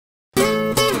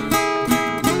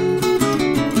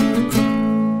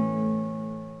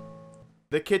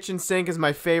The Kitchen Sink is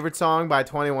my favorite song by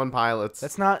 21 Pilots.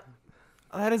 That's not.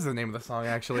 Oh, that is the name of the song,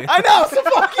 actually. I know, so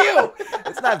fuck you!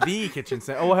 It's not the kitchen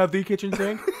sink. Oh, we'll have the kitchen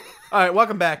sink. All right,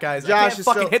 welcome back, guys. Josh I can't is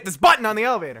fucking still- hit this button on the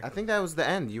elevator. I think that was the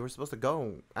end. You were supposed to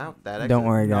go out that exit. Don't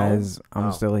worry, No. guys. I'm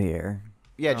Oh. still here.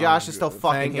 Yeah, Josh is still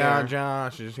fucking Thank here. God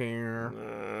Josh is here.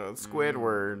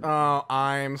 Squidward. Oh,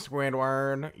 I'm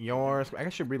Squidward. You're I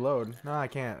should reload. No, I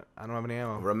can't. I don't have any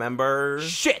ammo. Remember?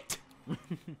 Shit!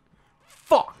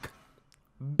 Fuck!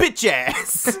 Bitch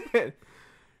ass!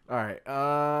 Alright,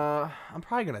 I'm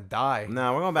probably gonna die.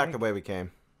 No, we're going back the way we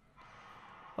came.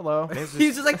 Hello.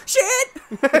 He's just like,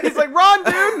 shit! He's like, run,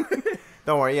 dude!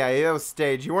 Don't worry, yeah, that was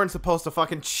staged. You weren't supposed to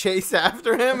fucking chase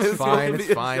after him. It's fine, supposed to it's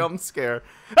be a fine. jump scare.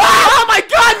 Ah, oh my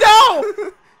god,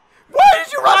 no! Why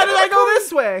did you run? Why did I go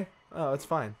this way? Oh, it's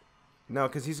fine. No,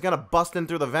 because he's gonna bust in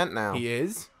through the vent now. He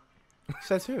is?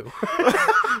 Says who?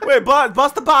 Wait,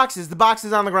 bust the boxes. The box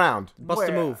is on the ground. Bust a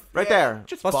Where? move. Right there.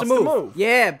 Just Bust bust a a move. move.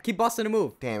 Yeah, keep busting a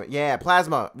move. Damn it. Yeah,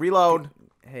 plasma. Reload.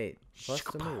 Hey, bust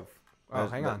a move. Oh,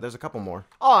 hang on. There's a couple more.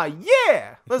 Oh,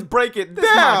 yeah! Let's break it This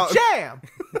is down. my jam!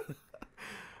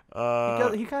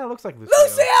 He kind of looks like Lucio.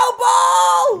 Ball!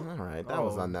 All right, that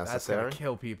was That's unnecessary. gonna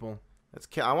kill people. Let's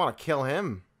kill. I want to kill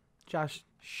him. Josh,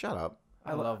 Shut up.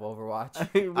 I love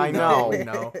Overwatch. I know. We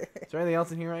know. Is there anything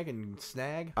else in here I can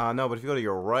snag? No, but if you go to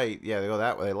your right, yeah, they go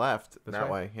that way. Left. This that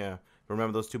way? way. Yeah.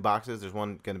 Remember those two boxes? There's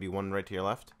one gonna be one right to your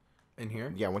left. In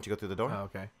here? Yeah, once you go through the door. Oh,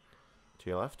 okay. To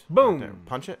your left. Boom. Right there.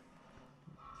 Punch it.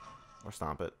 Or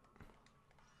stomp it.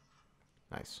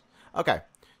 Nice. Okay.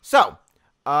 So,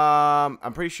 I'm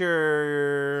pretty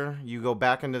sure you go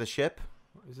back into the ship.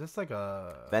 Is this like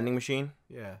a... Vending machine.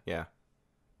 Yeah. Yeah.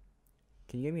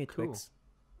 Can you give me a Cool. Twix?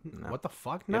 No. What the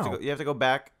fuck? You No. have, you have to go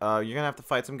back. You're gonna have to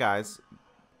fight some guys.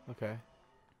 Okay.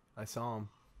 I saw him.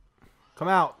 Come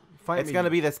out. Fight me. It's gonna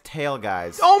be this tail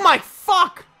guys. Oh my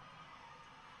fuck!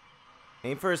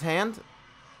 Aim for his hand.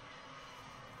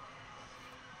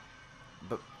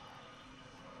 But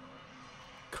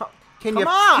can Come you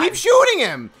on! keep shooting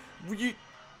him? You,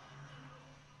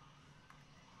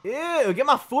 Ew, get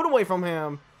my food away from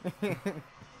him.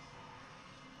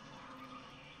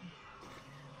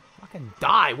 Fucking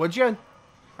die, would you?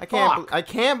 Fuck. I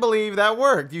can't believe that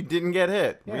worked. You didn't get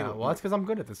hit. Yeah, well, that's because I'm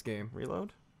good at this game.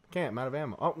 Reload. Can't, I'm out of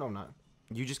ammo. Oh, no, I'm not.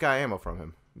 You just got ammo from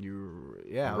him.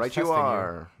 Yeah, I was Right you testing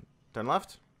are. Turn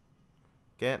left.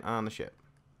 Get on the ship.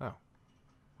 Oh.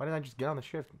 Why didn't I just get on the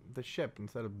ship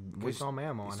instead of wasting all my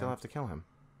ammo You on still him? have to kill him.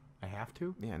 I have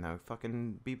to? Yeah, now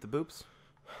fucking beep the boops.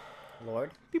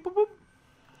 Lord. Beep, boop, boop.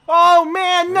 Oh,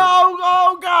 man, no!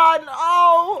 Oh, God!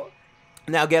 Oh!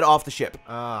 Now get off the ship.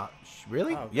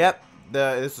 Really? Oh. Yep.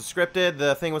 This is scripted.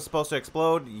 The thing was supposed to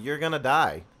explode. You're gonna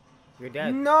die. You're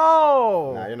dead.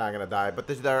 No! No, you're not gonna die.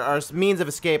 But our means of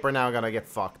escape are now gonna get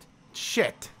fucked.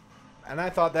 Shit. And I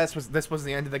thought this was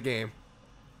the end of the game.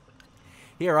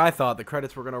 Here, I thought the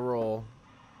credits were gonna roll.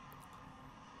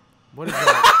 What is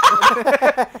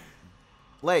that?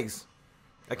 Legs.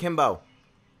 Akimbo.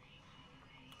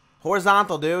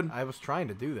 Horizontal, dude. I was trying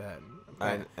to do that.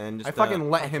 And just, I fucking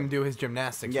let him do his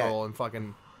gymnastics Yeah. roll and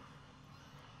fucking...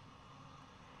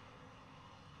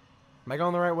 Am I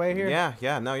going the right way here?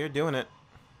 Yeah. No, you're doing it.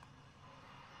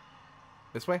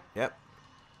 This way? Yep.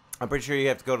 I'm pretty sure you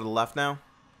have to go to the left now.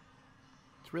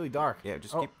 It's really dark. Yeah,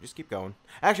 just Oh. keep going.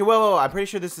 Actually, whoa. I'm pretty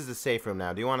sure this is the safe room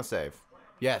now. Do you want to save?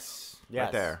 Yes. Yes.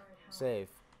 Right there. Save.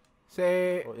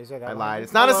 Say... Oh, is there that I one? lied.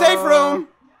 It's not a safe room.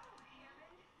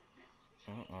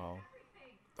 Uh-oh.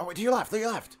 Oh, wait, to your left. To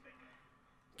your left.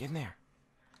 Get in there.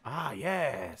 Ah,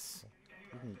 yes.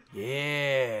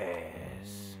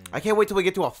 Yes. I can't wait till we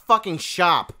get to a fucking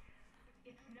shop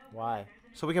Why?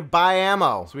 so we can buy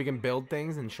ammo. So we can build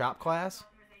things in shop class?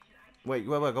 Wait.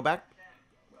 Go back.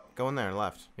 Go in there.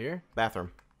 Left. Here?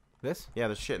 Bathroom. This? Yeah,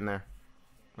 there's shit in there.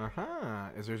 Uh-huh.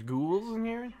 Is there ghouls in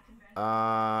here?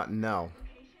 No.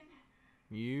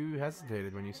 You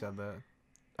hesitated when you said that.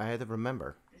 I had to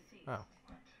remember. Oh.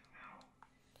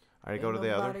 I go to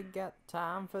the other. Got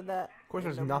time for that. Of course,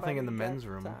 there's nothing in the men's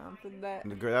room.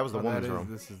 That was the Oh, woman's room.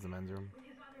 This is the men's room.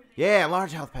 Yeah,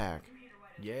 large health pack.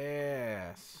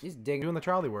 Yes. He's digging. Doing the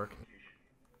trolley work.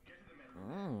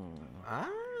 Mm.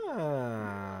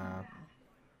 Ah.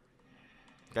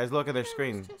 Guys, look at their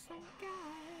screen.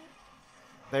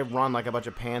 They run like a bunch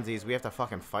of pansies. We have to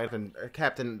fucking fight. And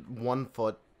Captain One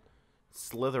Foot,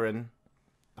 Slytherin,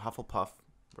 Hufflepuff.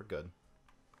 We're good.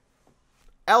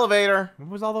 Elevator. What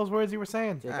was all those words you were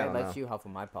saying? Jake, I I don't let know. you huffle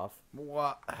my puff.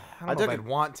 What? I I don't know took if I'd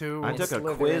want to. I took a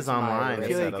Slytherin quiz is my online. race.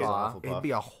 It said I I feel was like a it'd be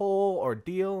Hufflepuff. a whole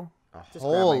ordeal. A Just grab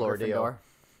whole my ordeal. Gryffindor.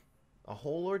 A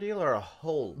whole ordeal or a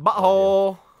whole?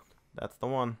 Butthole. That's the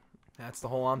one. That's the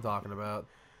hole I'm talking about.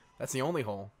 That's the only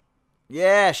hole.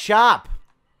 Yeah, shop.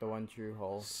 The one true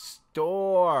hole.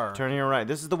 Store. Turn to your right.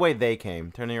 This is the way they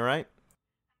came. Turn to your right.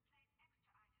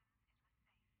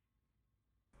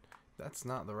 That's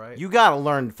not the right. You gotta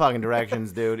learn fucking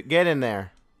directions, dude. Get in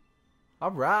there.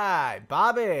 All right,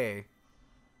 Bobby.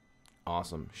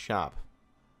 Awesome. Shop.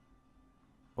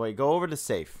 Wait, go over to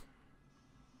safe.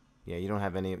 Yeah, you don't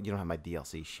have any. You don't have my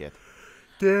DLC shit.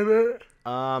 Damn it.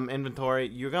 Inventory.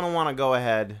 You're gonna want to go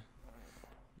ahead.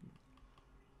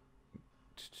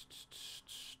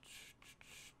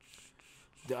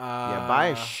 Yeah, buy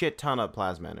a shit ton of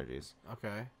plasma energies.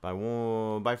 Okay.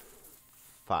 By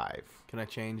 5. Can I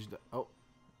change the? Oh,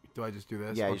 do I just do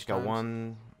this? Yeah, you bunch just got of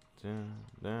times?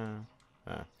 1.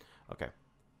 Okay.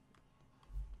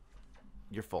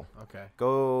 You're full. Okay.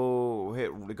 Go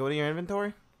to your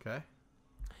inventory. Okay.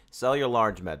 Sell your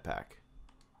large med pack.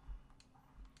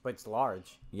 But it's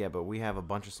large. Yeah, but we have a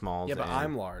bunch of smalls. Yeah, but and,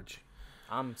 I'm large.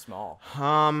 I'm small.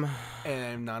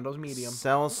 And Nando's medium.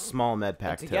 Sell small med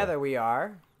pack And together we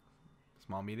are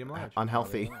Small, medium, large.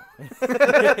 Unhealthy.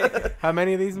 How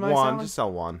many of these am I One. selling? Just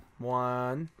sell one.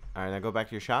 One. All right, now go back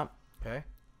to your shop. Okay.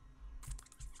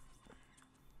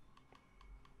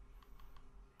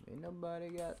 Ain't nobody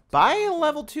got. Buy a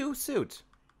level 2 suit.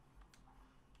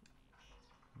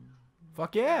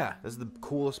 Fuck yeah. This is the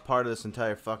coolest part of this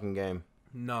entire fucking game.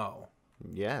 No.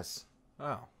 Yes,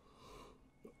 Oh.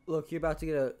 Look, you're about to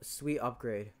get a sweet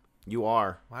upgrade. you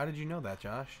are. How did you know that,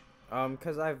 Josh?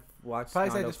 Cause I've watched Probably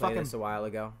say Nando just play fucking- this a while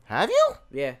ago. Have you?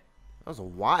 Yeah, That was a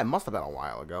while. It must have been a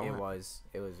while ago. it was.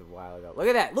 It was a while ago. Look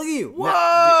at that. Look at you.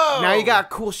 Whoa! Now you got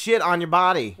cool shit on your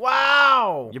body.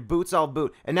 Wow. Your boots all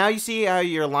boot. And now you see how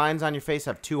your lines on your face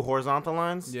have 2 horizontal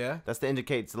lines? Yeah. That's to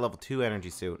indicate it's a level 2 energy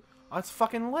suit. Oh, that's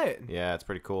fucking lit. Yeah, it's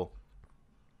pretty cool.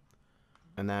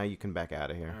 And now you can back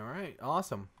out of here. All right.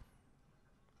 Awesome.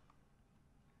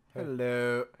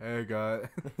 Hello. Hey, guy.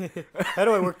 How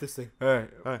do I work this thing? Hey.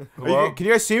 Can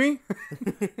you guys see me?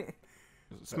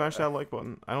 Smash that like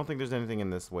button. I don't think there's anything in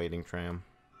this waiting tram.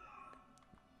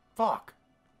 Fuck.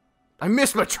 I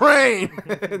missed my train!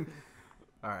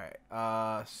 All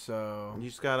right. So. You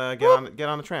just gotta get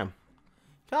on the tram.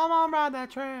 Come on, ride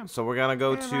that tram. So we're gonna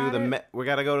go Can I to ride the it? we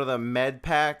gotta go to the med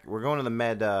pack. We're going to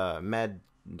the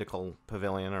medical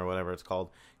pavilion or whatever it's called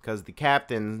because the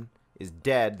captain is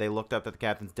dead. They looked up that the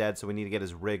captain's dead, so we need to get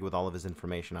his rig with all of his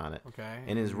information on it. Okay.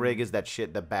 And his rig is that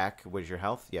shit. The back was your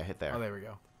health. Yeah, hit there. Oh, there we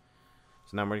go.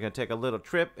 So now we're gonna take a little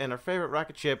trip in our favorite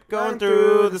rocket ship, going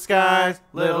through the skies.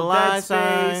 Little light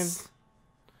signs.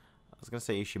 I was gonna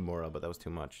say Ishimura, but that was too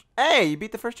much. Hey, you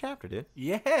beat the first chapter, dude.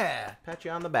 Yeah. Pat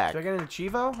you on the back. Should I get an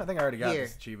Chivo? I think I already got Here,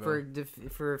 this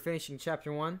Chivo. for finishing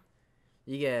chapter 1,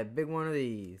 you get a big one of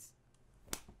these.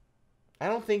 I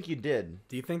don't think you did.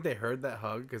 Do you think they heard that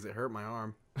hug? Because it hurt my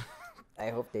arm.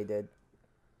 I hope they did.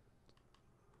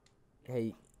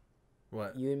 Hey,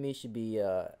 What? you and me should be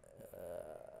A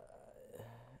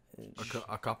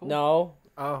couple? No,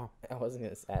 Oh. I wasn't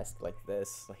gonna ask like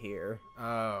this here,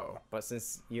 Oh. but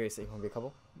since you're saying you want to be a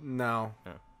couple, No.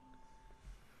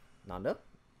 Nando.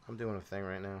 I'm doing a thing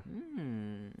right now.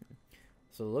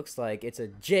 So it looks like it's a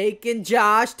Jake and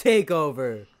Josh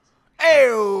takeover.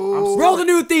 Ew. Roll the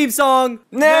new theme song.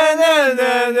 Na na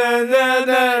na na na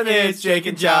na. It's Jake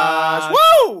and Josh.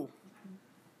 Woo!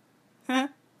 I'm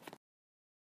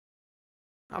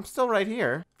still right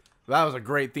here. That was a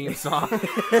great theme song.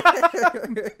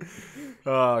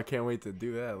 Oh, I can't wait to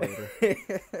do that later.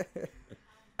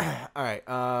 All right.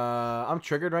 I'm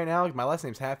triggered right now. My last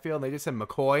name's Hatfield, and they just said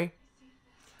McCoy.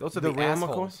 Those are The the, real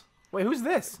assholes. Wait, who's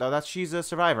this? No, she's a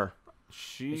survivor. Is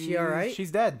she all right?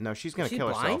 She's dead. No, she's gonna Is she kill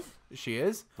blind? herself. She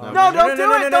is? No. No, No, don't no, do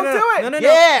no, it. no, Don't no, do it. no, no,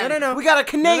 Yeah, no, no. we got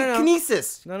a No.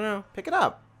 kinesis. No. Pick it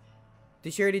up.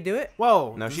 Did she already do it?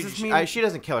 Whoa. No, does she this mean she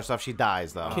doesn't kill herself. She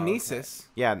dies though. kinesis?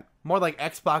 Yeah. More like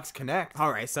Xbox Connect.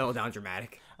 All right, settle down,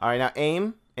 dramatic. All right, now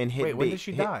aim and hit. Wait, when B. did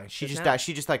she Hit- die? She Just just now. died.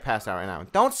 She just like passed out right now.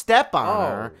 Don't step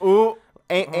on her. Ooh.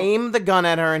 Aim the gun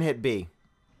at her and hit B.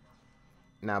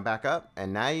 Now back up,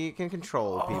 and now you can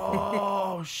control people.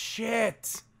 Oh,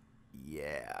 shit.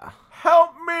 Yeah.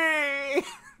 Help me.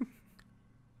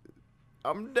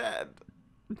 I'm dead.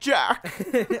 Jack.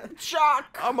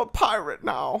 Shock. I'm a pirate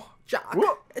now. Jock,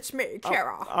 Whoop. it's me,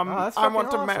 Kara. Oh, that's I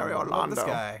want to fucking marry awesome. I love Orlando. this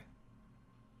guy.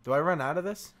 Do I run out of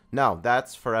this? No,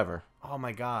 that's forever. Oh,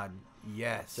 my God.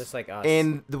 Yes. Just like us.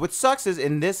 And what sucks is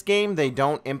in this game they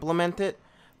don't implement it,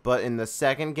 but in the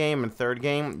second game and third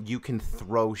game you can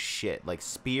throw shit like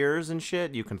spears and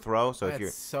shit. You can throw. So That's if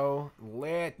you're, so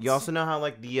lit. you also know how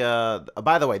like the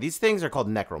by the way, these things are called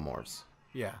necromorphs.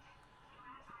 Yeah.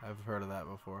 I've heard of that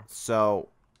before. So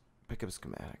pick up a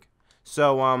schematic.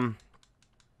 So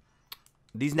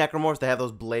these necromorphs, they have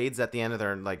those blades at the end of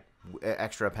their like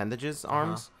extra appendages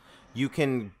arms. You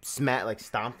can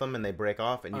stomp them and they break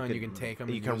off, and you can take them.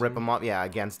 You can rip them off, yeah,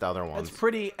 against other ones. That's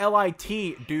pretty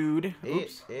lit, dude.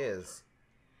 Oops. It is.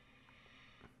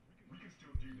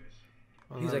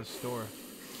 He's like store.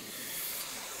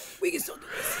 We can still do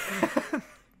this.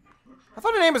 I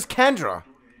thought her name was Kendra.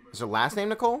 Is her last name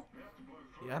Nicole?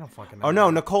 Yeah, I don't fucking know. Oh no,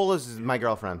 Nicole is my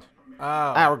girlfriend. Oh.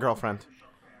 Our girlfriend.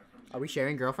 Are we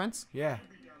sharing girlfriends? Yeah.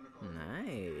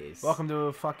 Nice. Welcome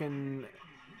to fucking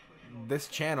this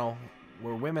channel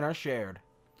where women are shared.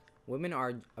 Women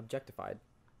are objectified,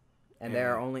 and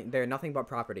they're nothing but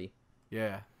property.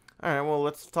 Yeah. All right, well,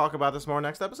 let's talk about this more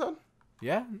next episode.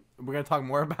 Yeah, we're gonna talk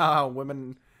more about how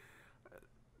women.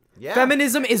 Yeah.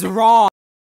 Feminism is wrong.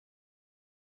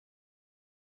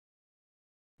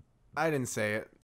 I didn't say it.